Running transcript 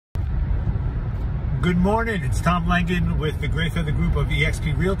Good morning, it's Tom Langen with the Gray Feather Group of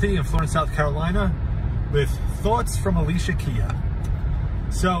eXp Realty in Florence, South Carolina, with thoughts from Alicia Kia.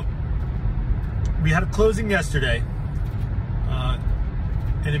 So, we had a closing yesterday,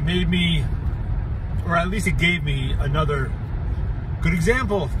 and it made me, or at least it gave me, another good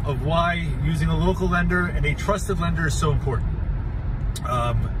example of why using a local lender and a trusted lender is so important.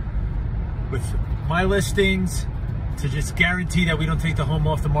 With my listings, to just guarantee that we don't take the home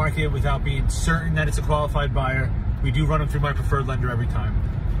off the market without being certain that it's a qualified buyer, we do run them through my preferred lender every time.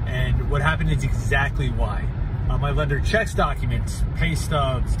 And what happened is exactly why. My lender checks documents, pay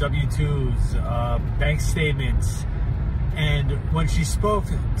stubs, W-2s, bank statements, and when she spoke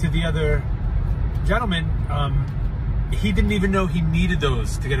to the other gentleman, he didn't even know he needed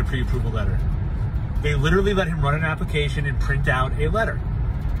those to get a pre-approval letter. They literally let him run an application and print out a letter.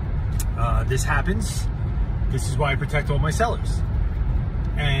 This happens. This is why I protect all my sellers.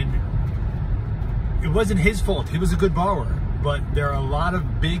 And it wasn't his fault. He was a good borrower. But there are a lot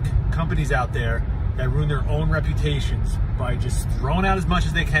of big companies out there that ruin their own reputations by just throwing out as much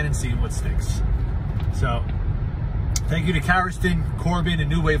as they can and seeing what sticks. So, thank you to Carriston, Corbin, and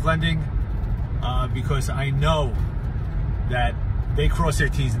New Wave Lending, because I know that they cross their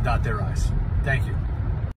T's and dot their I's. Thank you.